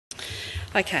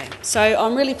Okay, so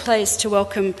I'm really pleased to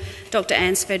welcome Dr.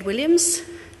 Sved Williams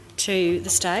to the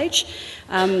stage.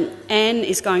 Anne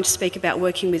is going to speak about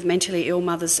working with mentally ill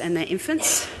mothers and their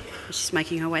infants, which she's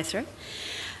making her way through.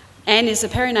 Anne is a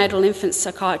perinatal infant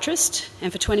psychiatrist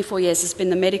and for 24 years has been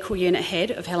the medical unit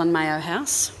head of Helen Mayo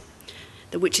House,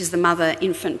 which is the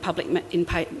mother-infant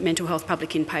mental health public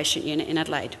inpatient unit in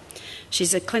Adelaide.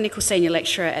 She's a clinical senior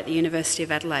lecturer at the University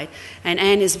of Adelaide, and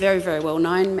Anne is very, very well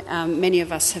known. Many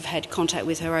of us have had contact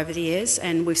with her over the years,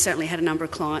 and we've certainly had a number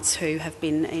of clients who have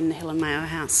been in Helen Mayo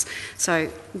House. So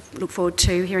look forward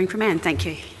to hearing from Anne. Thank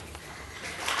you. This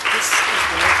is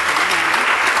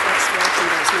that's working,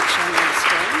 but it's not showing on the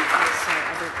screen. So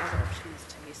other options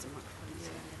to use the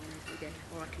microphone. Yeah,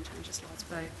 or I can change the slides.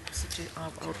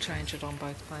 I'll change it on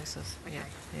both places. Okay.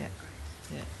 Yeah.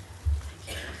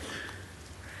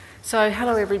 So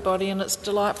hello everybody, and it's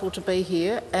delightful to be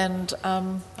here, and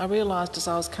I realised as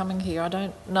I was coming here I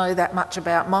don't know that much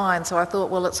about mine, so I thought,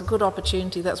 well, it's a good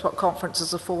opportunity. That's what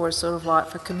conferences are for, is sort of like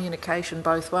for communication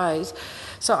both ways.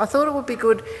 So I thought it would be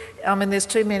good, there's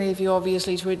too many of you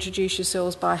obviously to introduce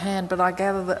yourselves by hand, but I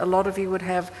gather that a lot of you would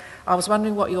have, I was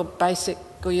wondering what your basic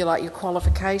or your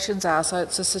qualifications are. So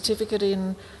it's a certificate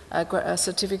in a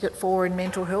certificate for in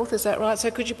mental health, is that right?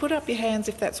 So could you put up your hands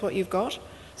if that's what you've got?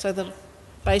 So that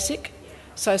basic?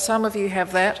 So some of you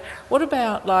have that. What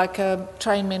about like a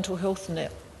trained mental health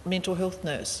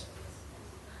nurse?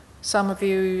 Some of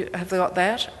you have got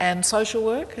that. And social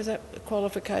work, is that a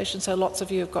qualification? So lots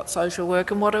of you have got social work.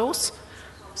 And what else?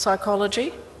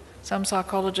 Psychology? Some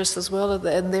psychologists as well.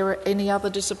 And there are any other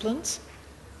disciplines?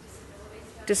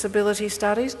 Disability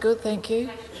studies, good, thank you.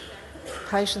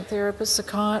 Patient therapist,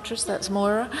 psychiatrist, that's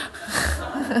Moira.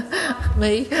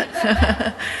 Me.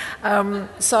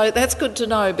 So that's good to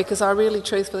know, because I really,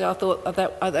 truthfully, I thought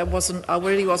I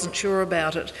really wasn't sure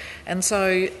about it. And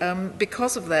so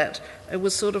because of that, it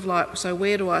was sort of like, so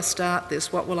where do I start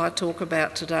this? What will I talk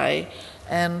about today?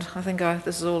 And I think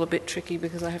this is all a bit tricky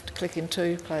because I have to click in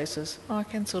two places. Oh, I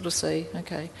can sort of see,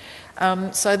 okay.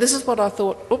 So this is what I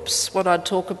thought, what I'd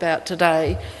talk about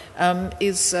today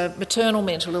is maternal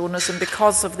mental illness, and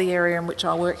because of the area in which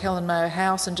I work, Helen Mayo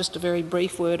House, and just a very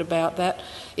brief word about that.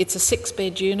 It's a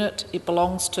 6-bed unit. It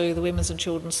belongs to the Women's and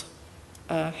Children's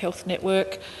Health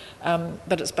Network,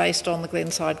 but it's based on the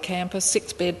Glenside campus.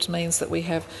 6 beds means that we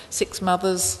have 6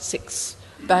 mothers, 6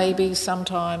 babies,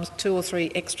 sometimes 2 or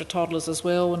 3 extra toddlers as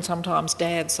well, and sometimes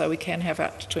dads, so we can have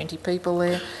up to 20 people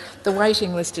there. The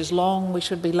waiting list is long. We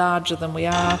should be larger than we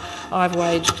are. I've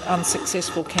waged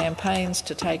unsuccessful campaigns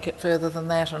to take it further than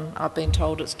that, and I've been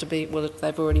told it's to be, well,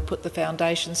 they've already put the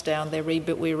foundations down. We're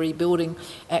rebuilding,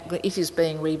 it is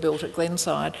being rebuilt at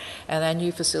Glenside, and our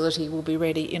new facility will be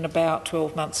ready in about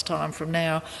 12 months' time from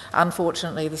now.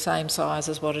 Unfortunately, the same size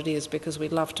as what it is, because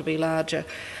we'd love to be larger.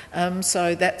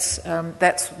 So that's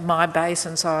my base,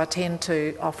 and so I tend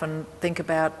to often think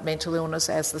about mental illness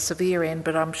as the severe end,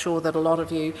 but I'm sure that a lot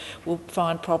of you will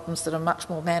find problems that are much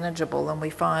more manageable than we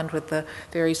find with the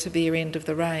very severe end of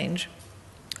the range.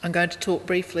 I'm going to talk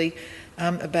briefly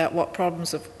about what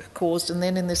problems have caused, and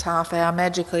then in this half hour,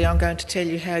 magically, I'm going to tell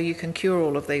you how you can cure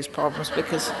all of these problems,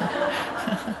 because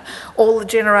all the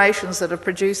generations that have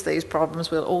produced these problems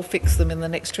will all fix them in the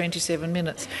next 27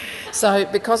 minutes. So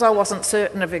because I wasn't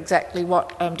certain of exactly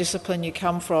what discipline you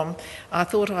come from, I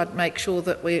thought I'd make sure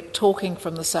that we're talking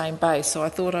from the same base. So I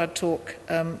thought I'd talk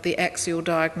the axial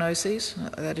diagnoses.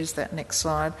 That is that next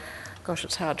slide. Gosh,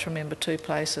 it's hard to remember 2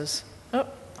 places. Oh,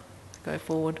 go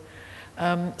forward.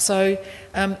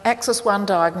 Axis 1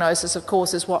 diagnosis, of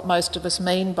course, is what most of us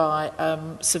mean by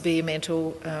severe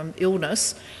mental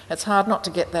illness. It's hard not to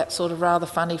get that sort of rather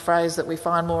funny phrase that we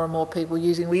find more and more people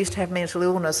using. We used to have mental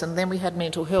illness, and then we had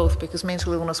mental health, because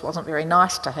mental illness wasn't very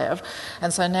nice to have.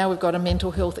 And so now we've got a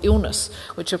mental health illness,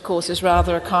 which of course is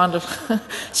rather a kind of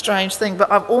strange thing.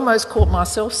 But I've almost caught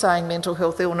myself saying mental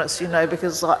health illness,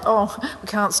 because we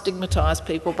can't stigmatise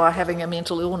people by having a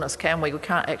mental illness, can we? We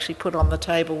can't actually put on the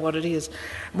table what it is.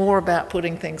 More about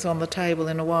putting things on the table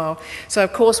in a while. So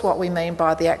of course what we mean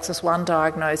by the Axis 1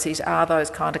 diagnoses are those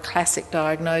kind of classic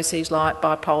diagnoses like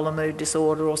bipolar mood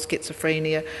disorder or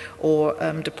schizophrenia or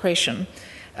depression.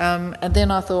 And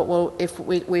then I thought, well, if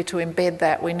we're to embed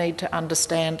that, we need to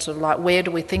understand sort of like, where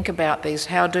do we think about these?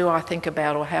 How do I think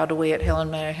about, or how do we at Helen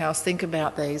Mayo House think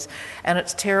about these? And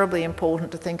it's terribly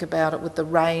important to think about it with the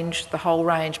range, the whole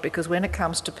range, because when it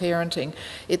comes to parenting,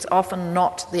 it's often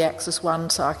not the Axis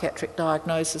 1 psychiatric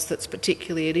diagnosis that's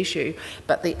particularly at issue,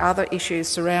 but the other issues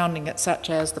surrounding it, such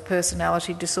as the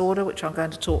personality disorder, which I'm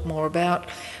going to talk more about,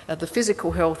 the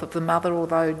physical health of the mother,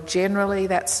 although generally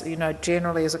that's,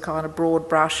 generally is a kind of broad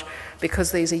brush rush.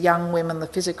 Because these are young women, the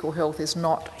physical health is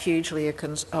not hugely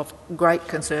of great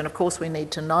concern. Of course, we need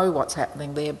to know what's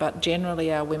happening there, but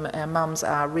generally our mums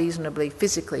are reasonably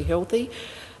physically healthy.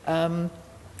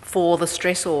 For the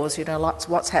stressors, like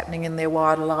what's happening in their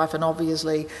wider life, and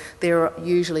obviously there are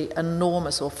usually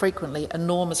enormous or frequently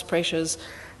enormous pressures,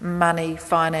 money,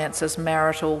 finances,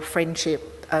 marital, friendship,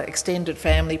 extended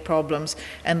family problems,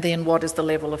 and then what is the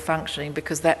level of functioning,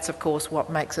 because that's of course what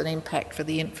makes an impact for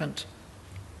the infant.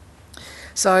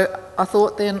 So I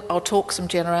thought then I'll talk some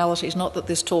generalities, not that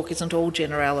this talk isn't all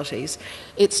generalities.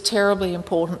 It's terribly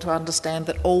important to understand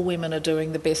that all women are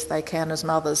doing the best they can as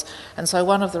mothers, and so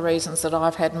one of the reasons that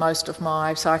I've had most of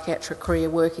my psychiatric career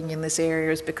working in this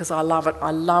area is because I love it.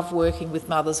 I love working with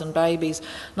mothers and babies,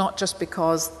 not just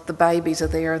because the babies are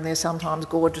there and they're sometimes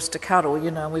gorgeous to cuddle,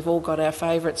 we've all got our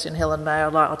favourites in Helen, Mayo,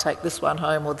 like I'll take this one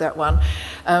home or that one,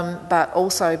 but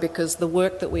also because the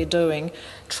work that we're doing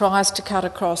tries to cut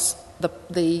across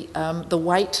the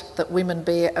weight that women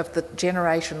bear of the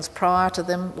generations prior to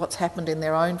them, what's happened in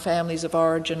their own families of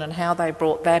origin and how they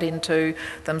brought that into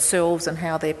themselves and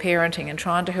how they're parenting, and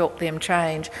trying to help them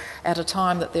change at a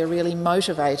time that they're really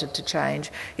motivated to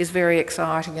change is very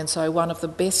exciting. And so one of the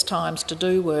best times to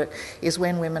do work is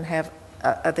when women have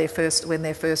they're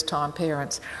first time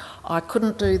parents. I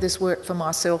couldn't do this work for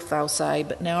myself, they'll say,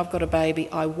 but now I've got a baby,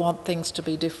 I want things to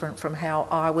be different from how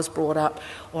I was brought up,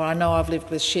 or I know I've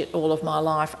lived with shit all of my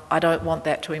life, I don't want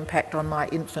that to impact on my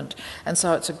infant. And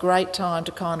so it's a great time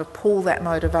to kind of pull that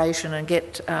motivation and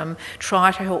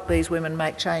try to help these women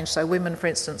make change. So women, for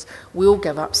instance, will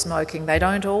give up smoking. They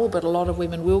don't all, but a lot of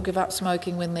women will give up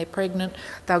smoking when they're pregnant.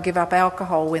 They'll give up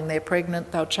alcohol when they're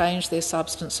pregnant. They'll change their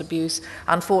substance abuse.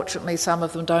 Unfortunately, some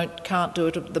of them can't do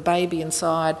it. The baby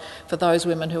inside, for those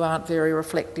women who aren't very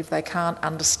reflective, they can't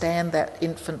understand that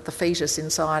infant, the fetus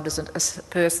inside, as a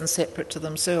person separate to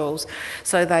themselves.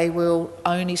 So they will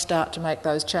only start to make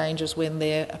those changes when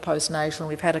they're postnatal.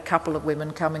 We've had a couple of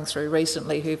women coming through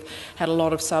recently who've had a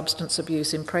lot of substance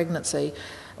abuse in pregnancy,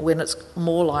 when it's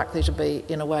more likely to be,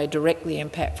 in a way, directly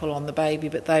impactful on the baby,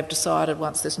 but they've decided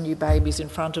once this new baby's in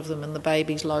front of them and the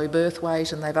baby's low birth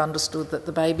weight, and they've understood that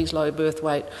the baby's low birth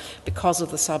weight because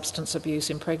of the substance abuse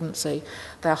in pregnancy,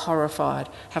 they're horrified.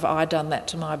 Have I done that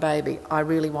to my baby? I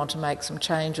really want to make some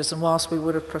changes. And whilst we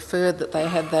would have preferred that they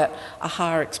had that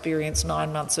aha experience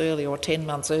 9 months earlier or 10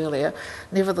 months earlier,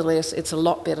 nevertheless it's a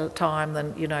lot better time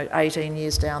than 18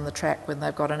 years down the track when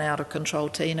they've got an out-of-control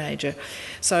teenager.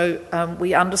 So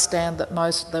we understand that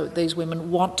most of these women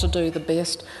want to do the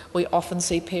best. We often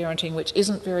see parenting which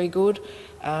isn't very good,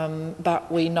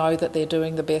 but we know that they're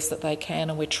doing the best that they can,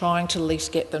 and we're trying to at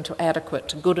least get them to adequate.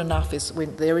 To good enough is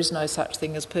when there is no such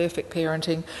thing as perfect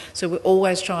parenting, so we're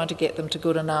always trying to get them to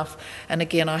good enough. And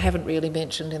again, I haven't really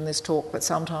mentioned in this talk, but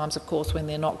sometimes, of course, when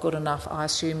they're not good enough, I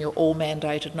assume you're all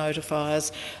mandated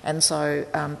notifiers, and so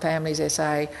Families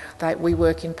SA, we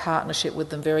work in partnership with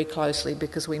them very closely,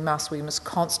 because we must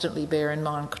constantly bear in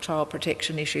mind child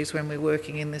protection issues when we're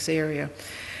working in this area.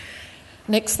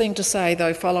 Next thing to say,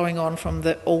 though, following on from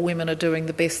that all women are doing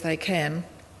the best they can,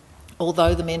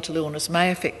 although the mental illness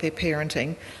may affect their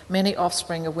parenting, many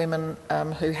offspring of women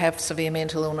who have severe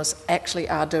mental illness actually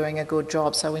are doing a good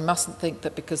job. So we mustn't think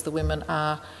that because the women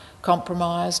are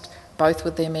compromised, both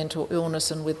with their mental illness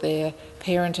and with their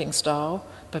parenting style,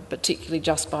 but particularly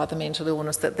just by the mental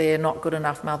illness, that they're not good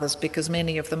enough mothers, because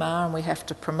many of them are, and we have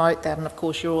to promote that. And of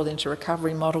course you're all into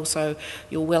recovery models, so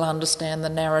you'll well understand the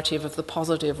narrative of the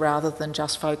positive rather than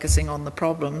just focusing on the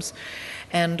problems.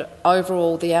 And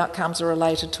overall the outcomes are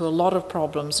related to a lot of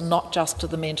problems, not just to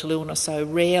the mental illness. So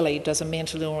rarely does a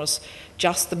mental illness,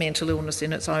 just the mental illness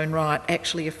in its own right,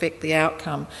 actually affect the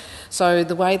outcome. So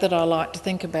the way that I like to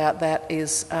think about that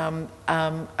is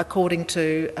according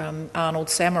to Arnold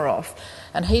Samaroff,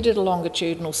 and he did a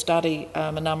longitudinal study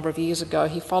a number of years ago.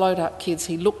 He followed up kids,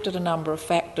 he looked at a number of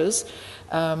factors,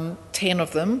 10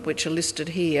 of them, which are listed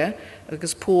here,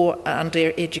 because poor,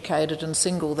 undereducated and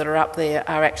single that are up there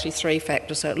are actually 3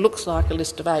 factors. So it looks like a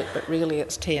list of 8, but really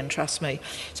it's 10, trust me.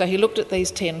 So he looked at these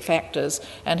 10 factors,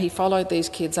 and he followed these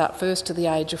kids up first to the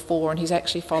age of 4, and he's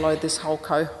actually followed this whole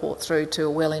cohort through to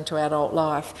well into adult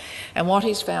life. And what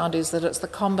he's found is that it's the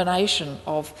combination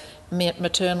of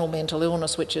maternal mental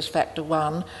illness, which is factor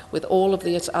 1, with all of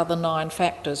these other 9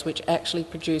 factors, which actually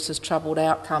produces troubled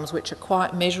outcomes, which are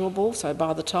quite measurable. So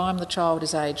by the time the child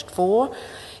is aged 4,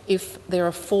 if there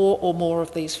are 4 or more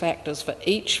of these factors, for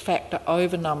each factor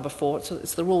over number 4,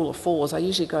 it's the rule of 4s. I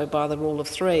usually go by the rule of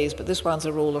 3s, but this one's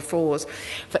a rule of 4s.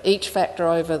 For each factor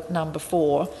over number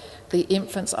 4, the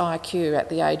infant's IQ at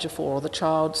the age of 4, or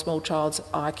the small child's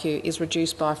IQ, is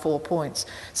reduced by 4 points.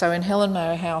 So in Helen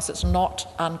Mayo House, it's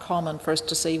not uncommon for us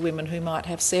to see women who might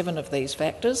have 7 of these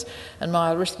factors. And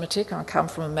my arithmetic, I come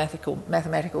from a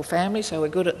mathematical family, so we're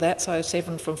good at that. So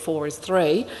 7 from 4 is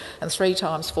 3, and 3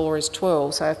 times 4 is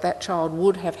 12. So if that child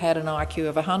would have had an IQ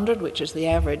of 100, which is the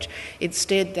average,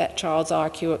 instead that child's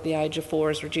IQ at the age of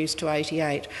 4 is reduced to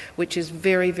 88, which is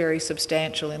very, very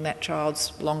substantial in that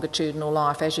child's longitudinal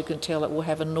life. As you can tell, it will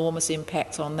have enormous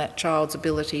impacts on that child's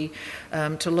ability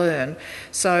to learn.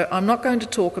 So I'm not going to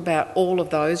talk about all of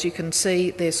those. You can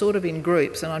see they're sort of in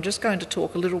groups, and I'm just going to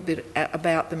talk a little bit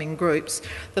about them in groups.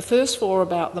 The first 4 are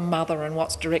about the mother and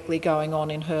what's directly going on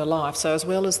in her life. So as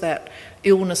well as that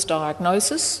illness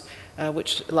diagnosis,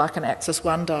 which like an Axis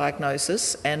 1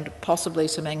 diagnosis, and possibly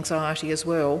some anxiety as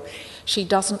well, she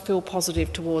doesn't feel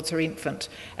positive towards her infant,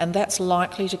 and that's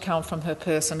likely to come from her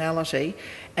personality.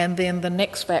 And then the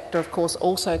next factor, of course,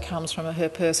 also comes from her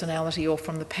personality or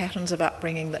from the patterns of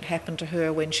upbringing that happened to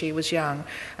her when she was young,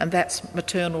 and that's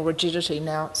maternal rigidity.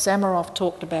 Now, Samaroff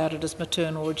talked about it as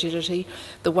maternal rigidity.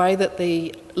 The way that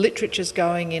the literature's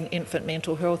going in infant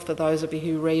mental health, for those of you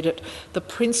who read it, the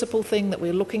principal thing that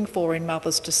we're looking for in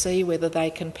mothers to see whether they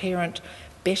can parent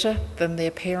better than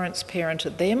their parents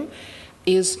parented them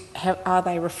is, are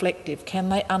they reflective? Can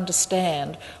they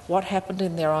understand what happened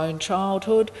in their own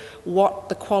childhood, what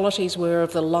the qualities were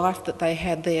of the life that they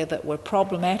had there that were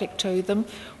problematic to them,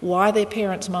 why their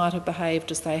parents might have behaved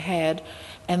as they had,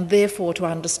 and therefore to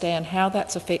understand how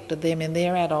that's affected them in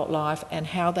their adult life and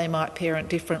how they might parent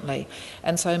differently.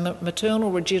 And so maternal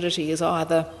rigidity is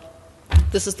either,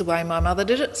 this is the way my mother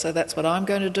did it, so that's what I'm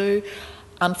going to do.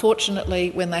 Unfortunately,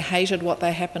 when they hated what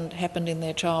they happened in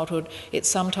their childhood, it's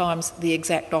sometimes the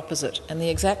exact opposite, and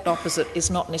the exact opposite is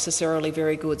not necessarily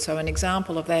very good. So an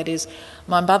example of that is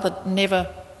my mother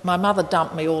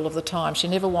dumped me all of the time. She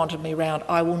never wanted me round.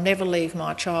 I will never leave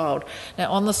my child.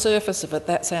 Now, on the surface of it,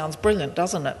 that sounds brilliant,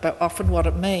 doesn't it? But often what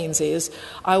it means is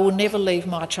I will never leave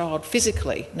my child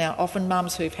physically. Now, often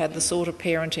mums who've had the sort of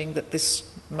parenting that this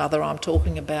mother I'm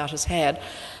talking about has had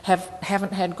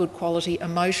haven't had good quality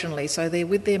emotionally. So they're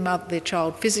with their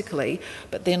child physically,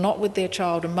 but they're not with their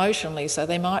child emotionally. So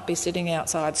they might be sitting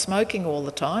outside smoking all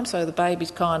the time, so the baby's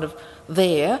kind of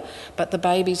there, but the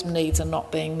baby's needs are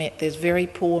not being met. There's very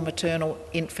poor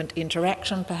maternal-infant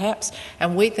interaction, perhaps,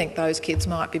 and we think those kids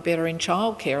might be better in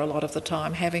childcare a lot of the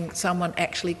time, having someone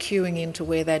actually queuing into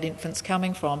where that infant's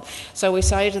coming from. So we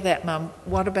say to that mum,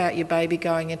 what about your baby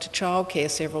going into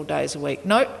childcare several days a week?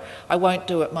 Nope, I won't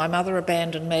do it. My mother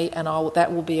abandoned me, and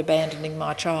that will be abandoning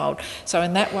my child. So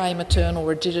in that way, maternal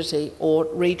rigidity, or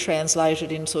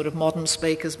retranslated in sort of modern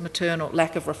speakers, maternal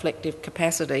lack of reflective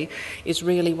capacity, is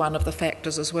really one of the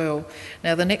factors as well.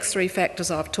 Now, the next 3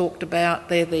 factors I've talked about,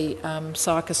 they're the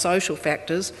psychosocial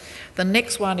factors. The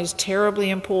next one is terribly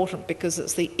important because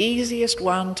it's the easiest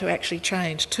one to actually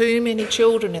change. Too many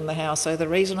children in the house. So the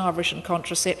reason I've written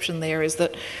contraception there is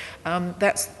that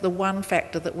that's the one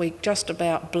factor that we just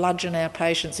about bludgeon our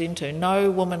patients into. No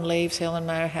woman leaves Helen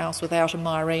Mayo House without a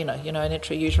Mirena, an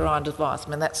intrauterine device. I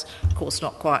mean, that's, of course,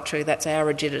 not quite true. That's our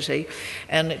rigidity.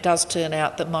 And it does turn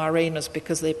out that Mirenas,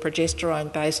 because they're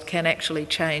progesterone-based, can actually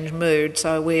change mood.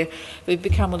 So we've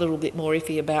become a little bit more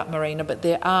iffy about Mirena, but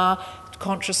there are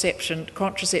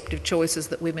contraceptive choices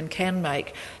that women can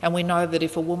make, and we know that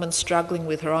if a woman's struggling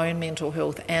with her own mental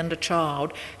health and a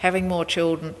child, having more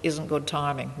children isn't good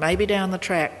timing. Maybe down the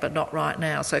track, but not right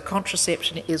now. So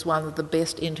contraception is one of the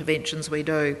best interventions we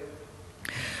do.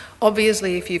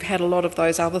 Obviously, if you've had a lot of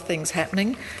those other things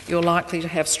happening, you're likely to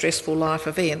have stressful life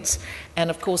events.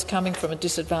 And of course, coming from a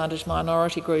disadvantaged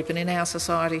minority group, and in our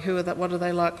society, what are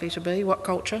they likely to be? What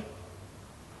culture?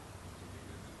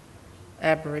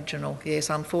 Aboriginal,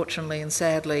 yes, unfortunately and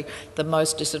sadly the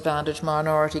most disadvantaged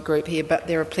minority group here, but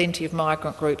there are plenty of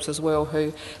migrant groups as well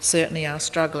who certainly are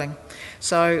struggling.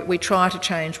 So we try to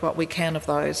change what we can of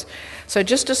those. So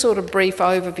just a sort of brief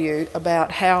overview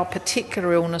about how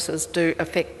particular illnesses do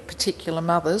affect particular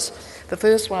mothers. The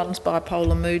first one's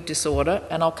bipolar mood disorder,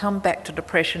 and I'll come back to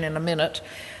depression in a minute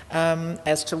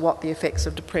as to what the effects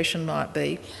of depression might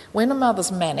be. When a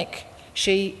mother's manic,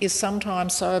 she is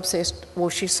sometimes so obsessed, well,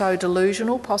 she's so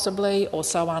delusional possibly, or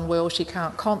so unwell she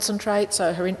can't concentrate,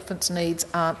 so her infant's needs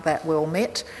aren't that well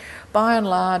met. By and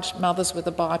large, mothers with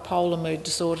a bipolar mood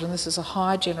disorder, and this is a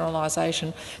high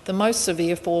generalisation, the most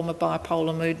severe form of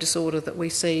bipolar mood disorder that we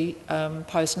see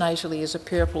postnatally is a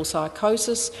puerperal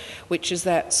psychosis, which is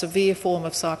that severe form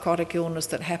of psychotic illness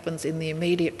that happens in the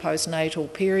immediate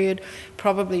postnatal period,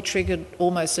 probably triggered,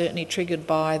 almost certainly triggered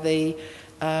by the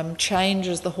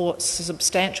changes,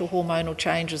 substantial hormonal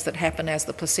changes that happen as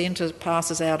the placenta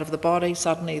passes out of the body.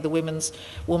 Suddenly the woman's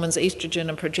estrogen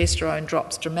and progesterone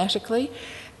drops dramatically,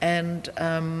 and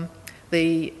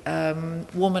the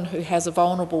woman who has a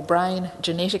vulnerable brain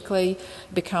genetically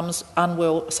becomes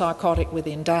unwell, psychotic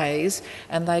within days,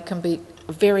 and they can be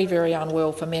very, very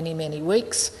unwell for many, many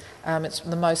weeks. It's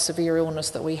the most severe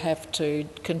illness that we have to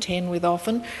contend with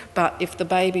often, but if the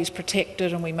baby's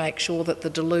protected and we make sure that the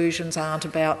delusions aren't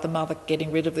about the mother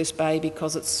getting rid of this baby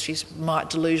because she might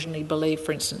delusionally believe,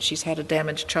 for instance, she's had a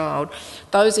damaged child,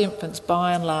 those infants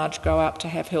by and large grow up to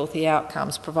have healthy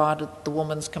outcomes provided the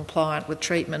woman's compliant with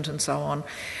treatment and so on.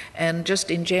 And just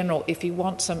in general, if you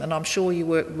want some, and I'm sure you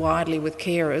work widely with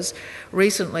carers,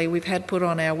 recently we've had put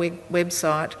on our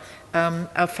website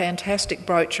a fantastic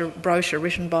brochure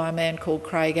written by a man called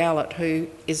Craig Allett, who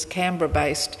is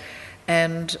Canberra-based,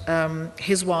 and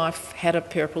his wife had a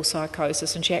puerperal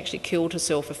psychosis, and she actually killed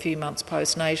herself a few months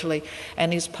postnatally,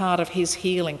 and is part of his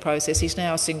healing process. He's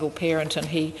now a single parent, and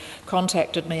he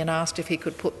contacted me and asked if he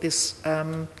could put this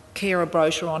carer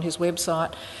brochure on his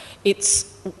website. It's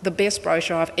the best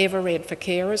brochure I've ever read for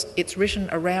carers. It's written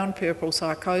around puerperal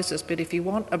psychosis, but if you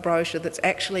want a brochure that's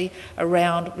actually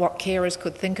around what carers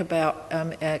could think about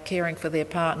caring for their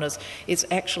partners, it's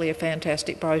actually a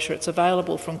fantastic brochure. It's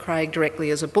available from Craig directly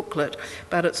as a booklet,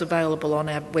 but it's available on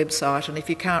our website, and if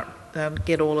you can't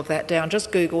get all of that down,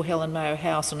 just Google Helen Mayo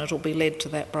House and it'll be led to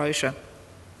that brochure.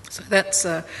 So that's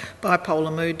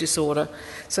bipolar mood disorder.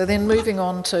 So then moving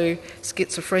on to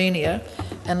schizophrenia,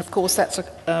 and of course that's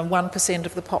 1%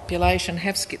 of the population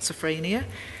have schizophrenia,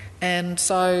 and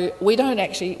so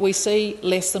we see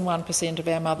less than 1% of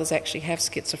our mothers actually have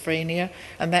schizophrenia,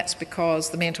 and that's because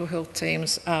the mental health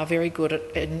teams are very good at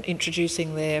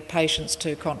introducing their patients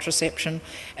to contraception,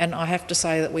 and I have to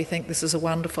say that we think this is a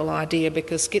wonderful idea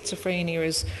because schizophrenia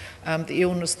is the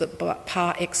illness that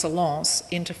par excellence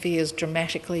interferes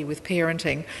dramatically with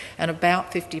parenting, and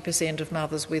about 50% of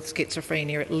mothers with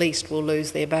schizophrenia at least will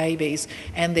lose their babies,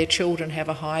 and their children have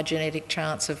a high genetic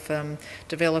chance of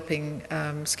developing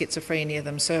schizophrenia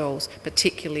themselves,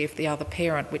 particularly if the other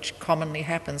parent, which commonly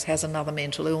happens, has another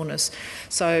mental illness.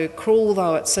 So cruel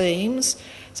though it seems,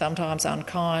 sometimes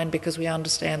unkind, because we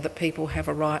understand that people have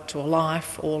a right to a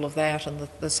life, all of that, and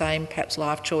the same perhaps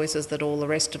life choices that all the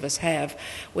rest of us have,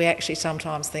 we actually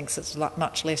sometimes think it's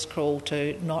much less cruel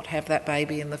to not have that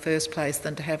baby in the first place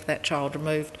than to have that child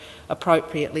removed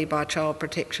appropriately by child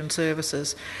protection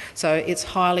services. So it's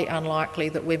highly unlikely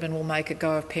that women will make a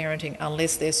go of parenting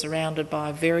unless they're surrounded by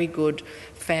a very good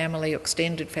family,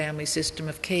 extended family system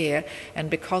of care, and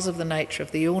because of the nature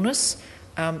of the illness,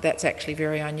 that's actually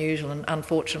very unusual, and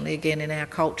unfortunately again in our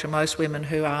culture most women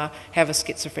who have a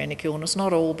schizophrenic illness,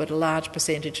 not all but a large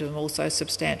percentage of them, also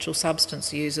substantial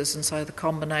substance users, and so the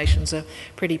combination's a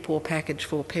pretty poor package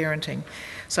for parenting.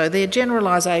 So they're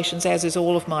generalisations, as is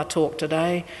all of my talk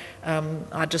today.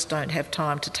 I just don't have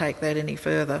time to take that any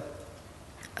further.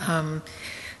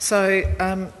 So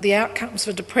the outcomes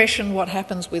for depression, what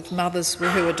happens with mothers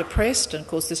who are depressed, and of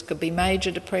course this could be major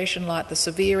depression like the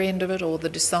severe end of it, or the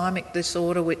dysthymic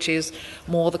disorder, which is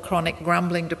more the chronic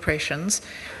grumbling depressions.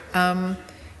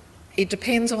 It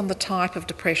depends on the type of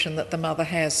depression that the mother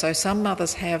has. So some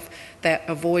mothers have that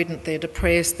avoidant, they're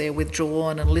depressed, they're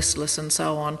withdrawn and listless and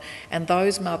so on, and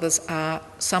those mothers are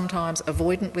sometimes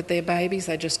avoidant with their babies,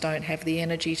 they just don't have the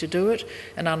energy to do it,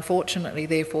 and unfortunately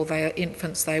therefore they are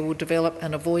infants, they will develop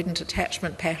an avoidant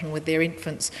attachment pattern with their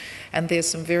infants, and there's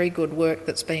some very good work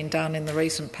that's been done in the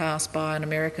recent past by an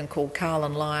American called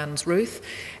Carlin Lyons Ruth,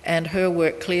 and her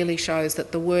work clearly shows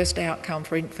that the worst outcome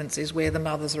for infants is where the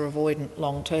mothers are avoidant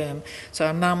long term. So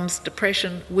a mum's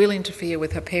depression will interfere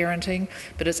with her parenting,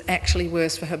 but it's actually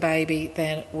worse for her baby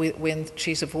than when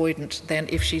she's avoidant than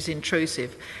if she's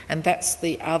intrusive. And that's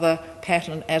the other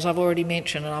pattern, as I've already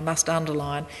mentioned, and I must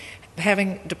underline,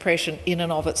 having depression in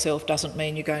and of itself doesn't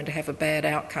mean you're going to have a bad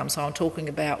outcome. So I'm talking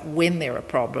about when there are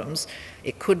problems.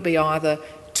 It could be either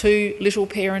too little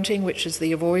parenting, which is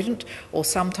the avoidant, or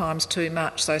sometimes too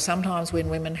much. So sometimes when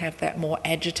women have that more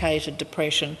agitated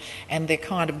depression and they're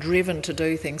kind of driven to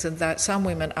do things, and that some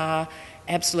women are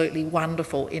absolutely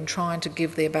wonderful in trying to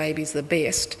give their babies the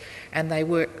best, and they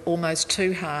work almost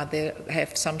too hard. They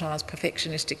have sometimes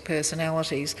perfectionistic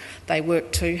personalities. They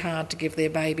work too hard to give their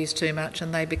babies too much,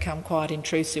 and they become quite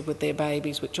intrusive with their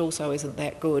babies, which also isn't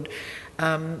that good.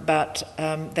 But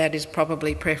that is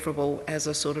probably preferable as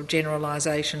a sort of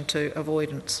generalisation to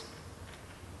avoidance.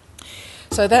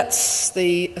 So that's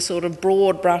the sort of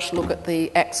broad brush look at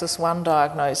the Axis 1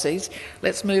 diagnoses.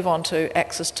 Let's move on to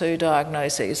Axis 2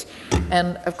 diagnoses.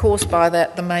 And of course by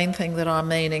that the main thing that I'm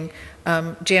meaning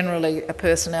Generally, a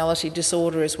personality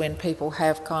disorder is when people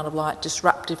have kind of like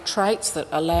disruptive traits that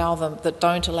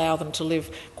don't allow them to live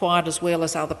quite as well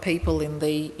as other people in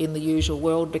the usual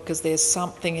world, because there's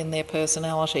something in their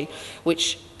personality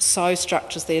which so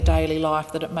structures their daily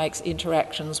life that it makes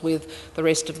interactions with the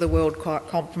rest of the world quite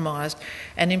compromised.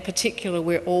 And in particular,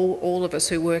 we're all of us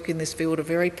who work in this field are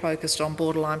very focused on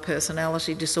borderline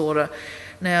personality disorder.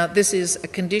 Now, this is a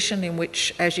condition in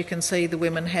which, as you can see, the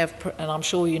women have, and I'm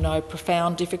sure you know,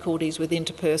 profound difficulties with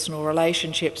interpersonal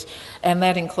relationships, and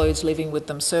that includes living with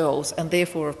themselves, and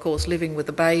therefore, of course, living with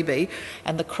a baby.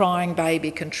 And the crying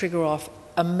baby can trigger off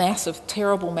a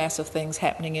terrible mass of things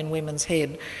happening in women's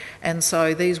head. And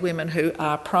so these women who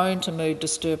are prone to mood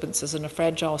disturbances and a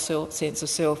fragile sense of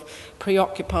self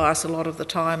preoccupy us a lot of the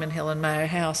time in Helen Mayo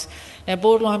House. Now,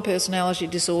 borderline personality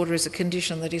disorder is a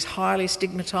condition that is highly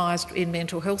stigmatised in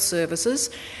mental health services,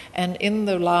 and in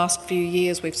the last few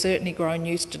years we've certainly grown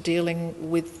used to dealing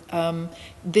with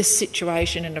this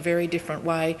situation in a very different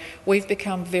way. We've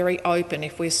become very open.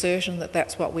 If we're certain that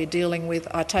that's what we're dealing with,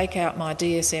 I take out my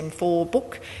DSM-4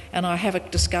 book and I have a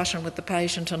discussion with the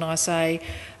patient and I say,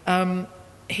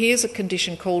 here's a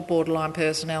condition called borderline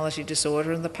personality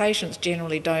disorder, and the patients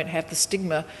generally don't have the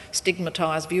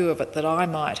stigmatised view of it that I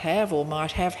might have or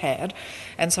might have had.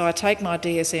 And so I take my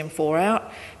DSM-4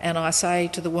 out and I say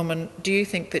to the woman, do you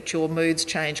think that your moods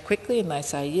change quickly? And they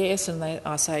say yes. And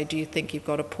I say, do you think you've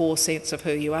got a poor sense of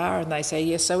who you are? And they say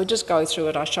yes. So we just go through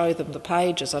it. I show them the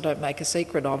pages. I don't make a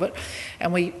secret of it.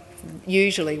 And we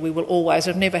will always,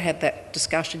 I've never had that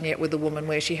discussion yet with a woman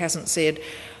where she hasn't said,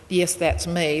 yes, that's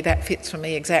me, that fits for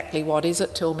me exactly, what is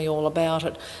it, tell me all about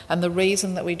it. And the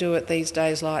reason that we do it these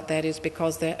days like that is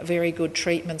because very good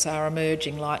treatments are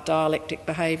emerging, like dialectic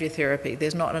behaviour therapy.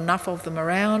 There's not enough of them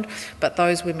around, but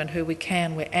those women who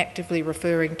we're actively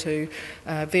referring to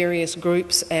various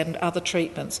groups and other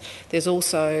treatments. There's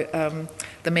also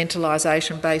the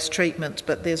mentalisation-based treatments,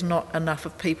 but there's not enough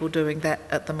of people doing that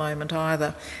at the moment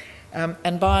either.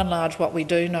 And by and large, what we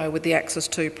do know with the Axis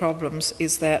 2 problems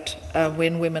is that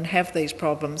when women have these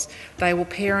problems, they will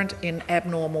parent in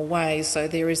abnormal ways. So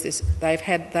there is this: they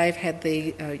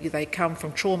come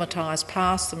from traumatised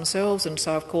past themselves, and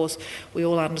so of course we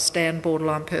all understand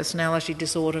borderline personality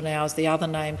disorder now as the other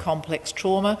name, complex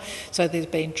trauma. So there's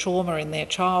been trauma in their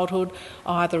childhood,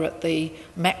 either at the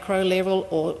macro level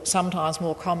or sometimes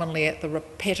more commonly at the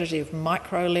repetitive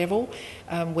micro level,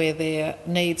 where their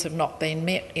needs have not been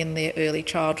met in their early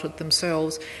childhood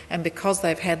themselves, and because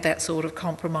they've had that sort of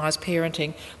compromised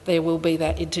parenting, there will be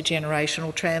that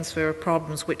intergenerational transfer of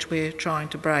problems which we're trying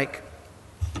to break.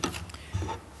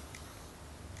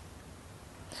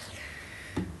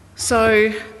 So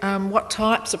what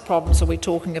types of problems are we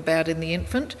talking about in the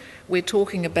infant? We're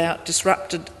talking about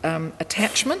disrupted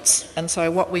attachments, and so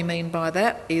what we mean by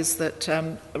that is that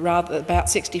about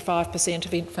 65%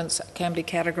 of infants can be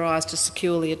categorised as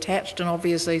securely attached, and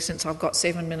obviously since I've got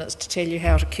 7 minutes to tell you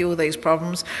how to cure these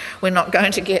problems, we're not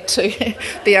going to get to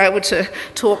be able to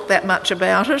talk that much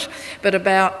about it, but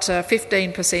about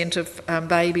 15% of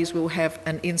babies will have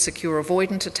an insecure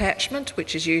avoidant attachment,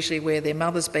 which is usually where their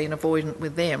mother's been avoidant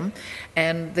with them,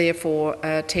 and therefore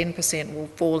 10% will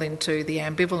fall into the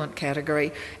ambivalent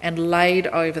category, and laid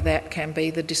over that can be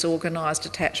the disorganised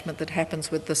attachment that happens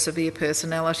with the severe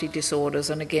personality disorders,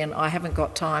 and again I haven't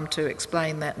got time to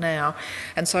explain that now.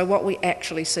 And so what we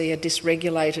actually see are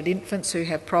dysregulated infants who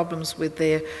have problems with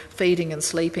their feeding and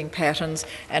sleeping patterns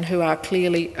and who are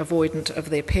clearly avoidant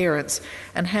of their parents.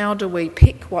 And how do we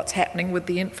pick what's happening with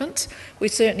the infants? We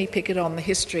certainly pick it on the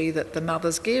history that the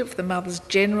mothers give. The mothers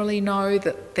generally know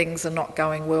that things are not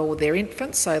going well with their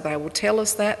infants, so they will tell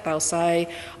us that. They'll say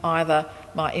either,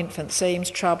 my infant seems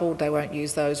troubled, they won't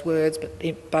use those words, but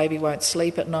baby won't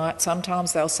sleep at night.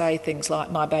 Sometimes they'll say things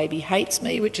like, my baby hates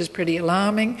me, which is pretty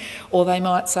alarming, or they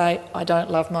might say, I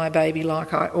don't love my baby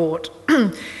like I ought.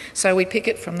 So we pick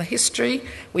it from the history,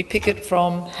 we pick it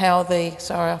from how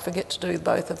sorry, I forget to do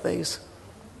both of these.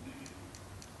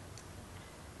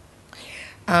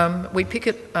 We pick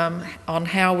it on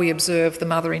how we observe the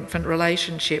mother-infant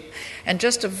relationship. And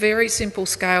just a very simple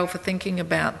scale for thinking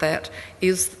about that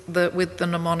is with the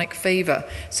mnemonic fever.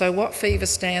 So what fever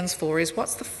stands for is,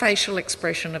 what's the facial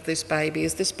expression of this baby?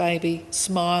 Is this baby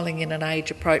smiling in an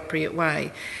age-appropriate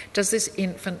way? Does this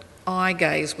infant eye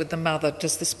gaze with the mother?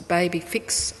 Does this baby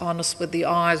fix on us with the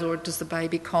eyes, or does the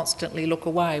baby constantly look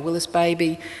away? Will this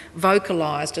baby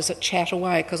vocalise? Does it chat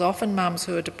away? Because often mums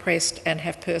who are depressed and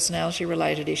have personality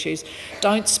related issues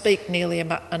don't speak nearly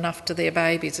enough to their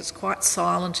babies. It's quite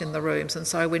silent in the rooms, and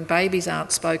so when babies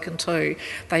aren't spoken to,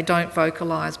 they don't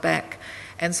vocalise back.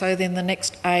 And so then the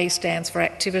next A stands for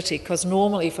activity, because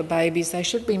normally for babies they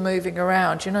should be moving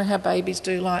around. You know how babies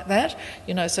do like that?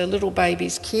 You know, so little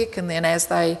babies kick, and then as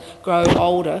they grow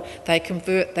older they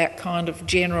convert that kind of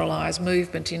generalised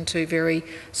movement into very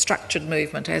structured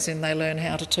movement, as in they learn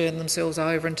how to turn themselves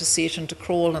over and to sit and to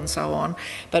crawl and so on.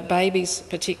 But babies,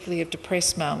 particularly of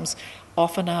depressed mums,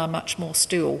 often are much more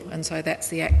still, and so that's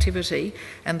the activity.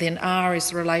 And then R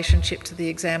is the relationship to the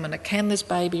examiner. Can this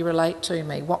baby relate to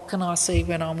me? What can I see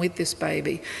when I'm with this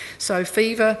baby? So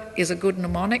fever is a good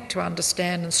mnemonic to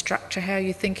understand and structure how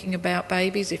you're thinking about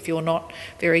babies if you're not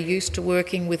very used to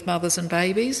working with mothers and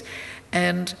babies.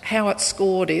 And how it's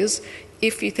scored is,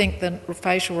 if you think the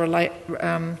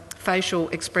facial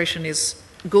expression is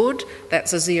good,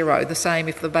 that's a 0. The same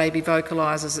if the baby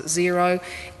vocalises at 0.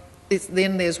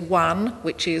 Then there's 1,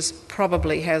 which is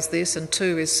probably has this, and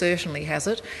 2 is certainly has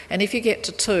it. And if you get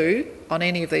to 2 on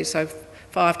any of these, so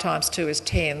 5 times 2 is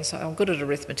 10, so I'm good at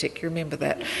arithmetic, you remember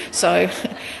that. So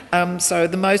so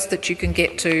the most that you can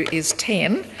get to is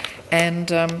 10, and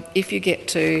if you get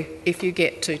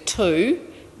to 2,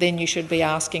 then you should be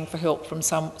asking for help from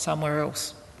somewhere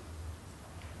else.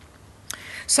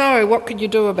 So what can you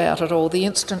do about it all? The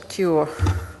instant cure.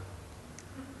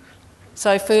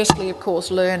 So firstly, of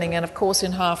course, learning, and of course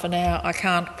in half an hour I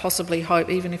can't possibly hope,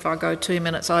 even if I go 2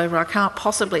 minutes over, I can't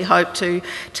possibly hope to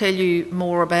tell you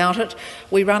more about it.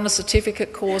 We run a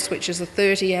certificate course which is a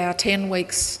 30-hour, 10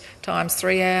 weeks times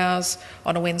 3 hours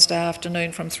on a Wednesday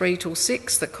afternoon from 3 till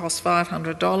 6 that costs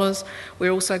 $500. We're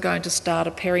also going to start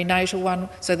a perinatal one.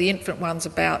 So the infant one's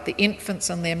about the infants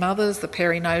and their mothers. The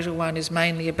perinatal one is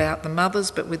mainly about the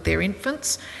mothers but with their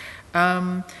infants.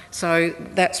 So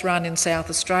that's run in South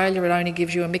Australia. It only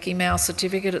gives you a Mickey Mouse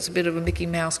certificate. It's a bit of a Mickey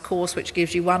Mouse course which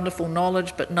gives you wonderful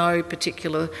knowledge but no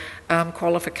particular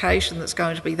qualification that's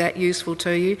going to be that useful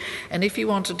to you. And if you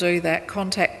want to do that,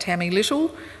 contact Tammy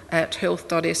Little at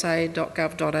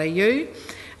health.sa.gov.au.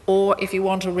 Or if you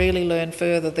want to really learn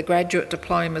further, the graduate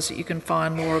diplomas that you can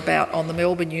find more about on the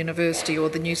Melbourne University or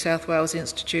the New South Wales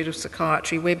Institute of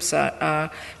Psychiatry website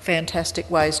are fantastic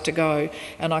ways to go,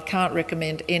 and I can't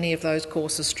recommend any of those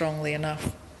courses strongly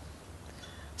enough.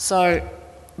 So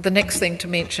the next thing to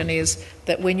mention is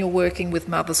that when you're working with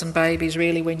mothers and babies,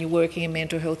 really when you're working in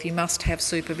mental health, you must have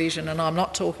supervision. And I'm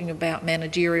not talking about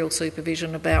managerial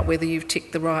supervision, about whether you've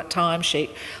ticked the right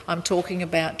timesheet. I'm talking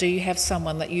about, do you have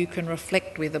someone that you can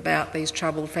reflect with about these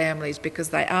troubled families, because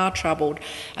they are troubled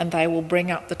and they will bring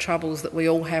up the troubles that we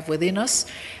all have within us.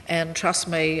 And trust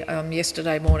me,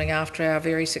 yesterday morning after our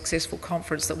very successful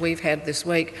conference that we've had this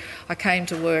week, I came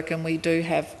to work and we do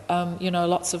have,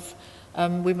 lots of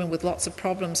women with lots of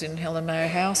problems in Helen Mayo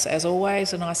House, as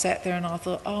always, and I sat there and I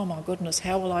thought, oh my goodness,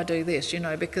 how will I do this?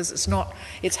 Because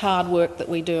it's hard work that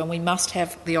we do, and we must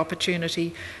have the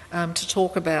opportunity to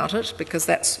talk about it, because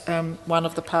that's one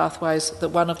of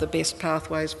the best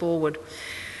pathways forward.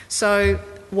 So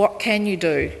what can you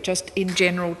do, just in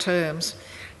general terms?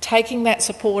 Taking that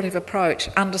supportive approach,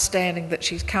 understanding that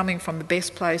she's coming from the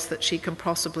best place that she can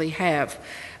possibly have,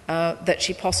 that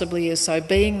she possibly is. So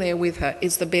being there with her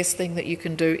is the best thing that you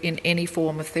can do in any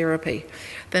form of therapy.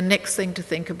 The next thing to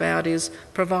think about is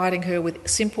providing her with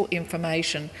simple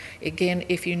information. Again,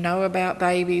 if you know about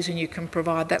babies and you can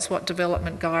provide, that's what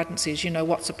development guidance is,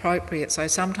 what's appropriate. So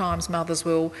sometimes mothers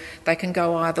they can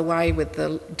go either way with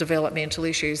the developmental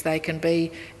issues. They can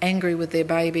be angry with their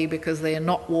baby because they're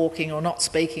not walking or not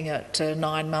speaking at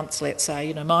 9 months, let's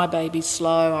say. My baby's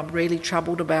slow, I'm really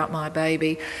troubled about my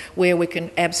baby, where we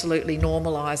can absolutely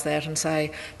normalise that and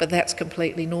say, but that's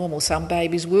completely normal. Some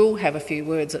babies will have a few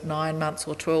words at 9 months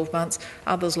or 12 months.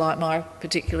 Others, like my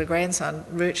particular grandson,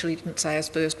 virtually didn't say his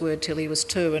first word till he was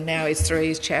 2, and now he's 3,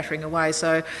 he's chattering away.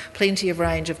 So plenty of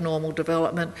range of normal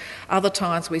development. Other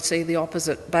times we see the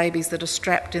opposite, babies that are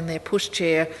strapped in their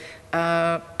pushchair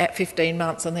at 15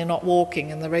 months and they're not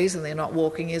walking, and the reason they're not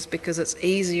walking is because it's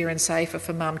easier and safer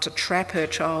for mum to trap her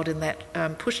child in that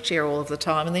pushchair all of the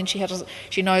time, and then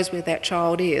she knows where that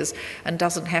child is and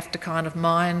doesn't have to kind of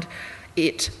mind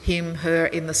it, him, her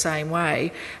in the same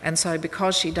way. And so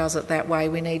because she does it that way,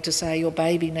 we need to say your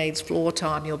baby needs floor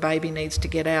time, your baby needs to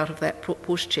get out of that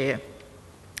pushchair.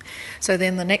 So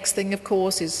then the next thing, of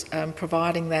course, is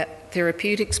providing that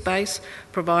therapeutic space,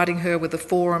 providing her with a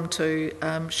forum to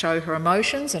show her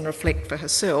emotions and reflect for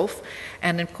herself,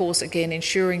 and of course, again,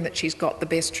 ensuring that she's got the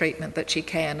best treatment that she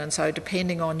can. And so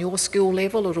depending on your skill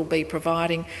level, it'll be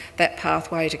providing that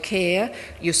pathway to care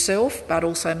yourself, but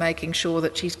also making sure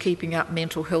that she's keeping up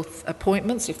mental health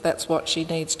appointments if that's what she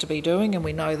needs to be doing. And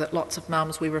we know that lots of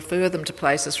mums, we refer them to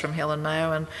places from Helen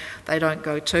Mayo and they don't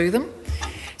go to them.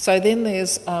 So then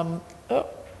there's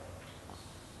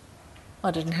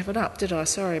I didn't have it up, did I?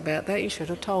 Sorry about that. You should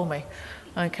have told me.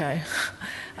 Okay.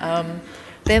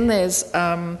 Then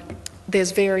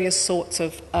there's various sorts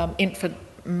of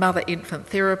mother-infant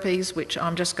therapies, which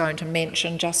I'm just going to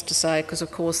mention just to say, because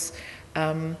of course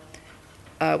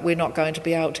we're not going to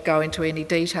be able to go into any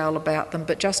detail about them,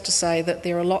 but just to say that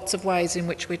there are lots of ways in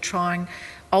which we're trying.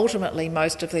 Ultimately,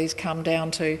 most of these come down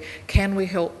to, can we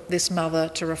help this mother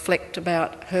to reflect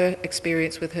about her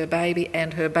experience with her baby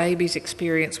and her baby's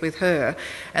experience with her?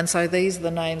 And so these are the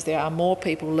names. There are more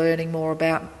people learning more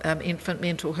about infant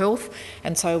mental health,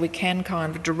 and so we can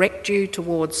kind of direct you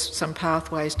towards some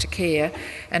pathways to care.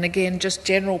 And again, just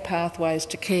general pathways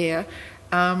to care.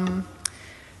 Going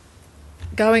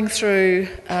through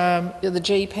the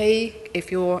GP, if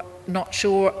you're not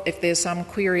sure, if there's some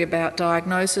query about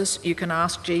diagnosis, you can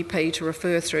ask GP to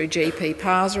refer through GP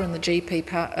PASA, and the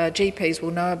GPs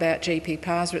will know about GP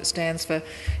PASA. It stands for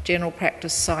General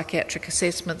Practice Psychiatric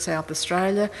Assessment South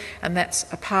Australia, and that's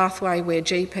a pathway where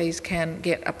GPs can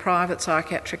get a private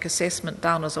psychiatric assessment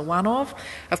done as a one-off.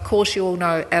 Of course, you all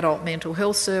know adult mental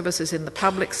health services in the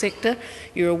public sector.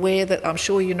 You're aware that, I'm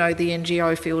sure you know the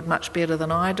NGO field much better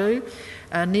than I do.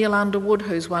 Neil Underwood,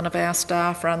 who's one of our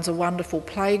staff, runs a wonderful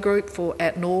play group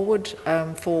at Norwood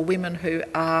for women who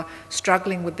are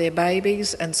struggling with their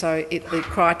babies, and so the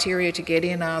criteria to get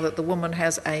in are that the woman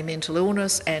has a mental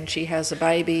illness and she has a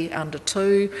baby under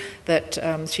 2 that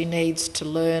she needs to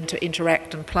learn to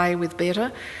interact and play with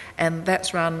better. And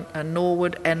that's run in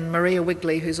Norwood, and Maria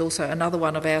Wigley, who's also another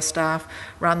one of our staff,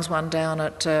 runs one down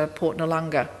at Port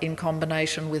Noarlunga in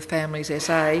combination with Families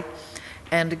SA.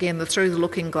 And again, Through the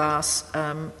Looking Glass,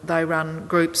 they run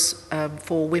groups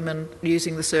for women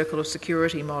using the Circle of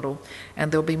Security model,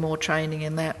 and there'll be more training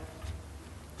in that.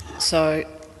 So,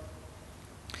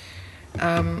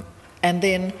 and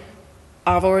then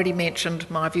I've already mentioned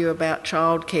my view about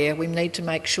childcare. We need to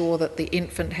make sure that the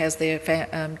infant has their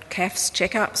CAFs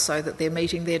checkups, so that they're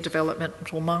meeting their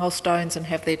developmental milestones and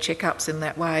have their checkups in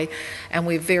that way. And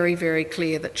we're very, very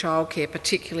clear that childcare,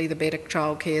 particularly the better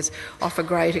childcares, offer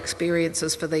great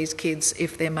experiences for these kids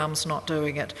if their mum's not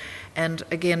doing it. And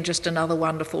again, just another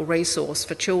wonderful resource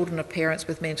for children of parents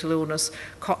with mental illness.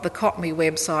 The COTME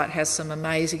website has some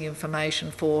amazing information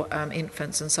for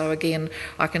infants, and so again,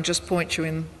 I can just point you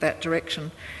in that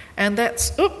direction. And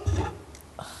that's it.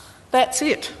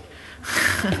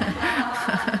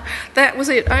 That was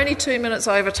it. Only 2 minutes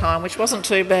over time, which wasn't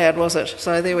too bad, was it?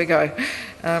 So there we go.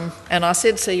 And I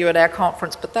said see you at our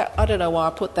conference, but that, I don't know why I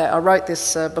put that. I wrote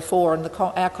this before, and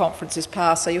our conference is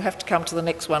past, so you have to come to the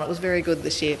next one. It was very good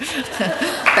this year.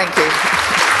 Thank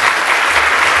you.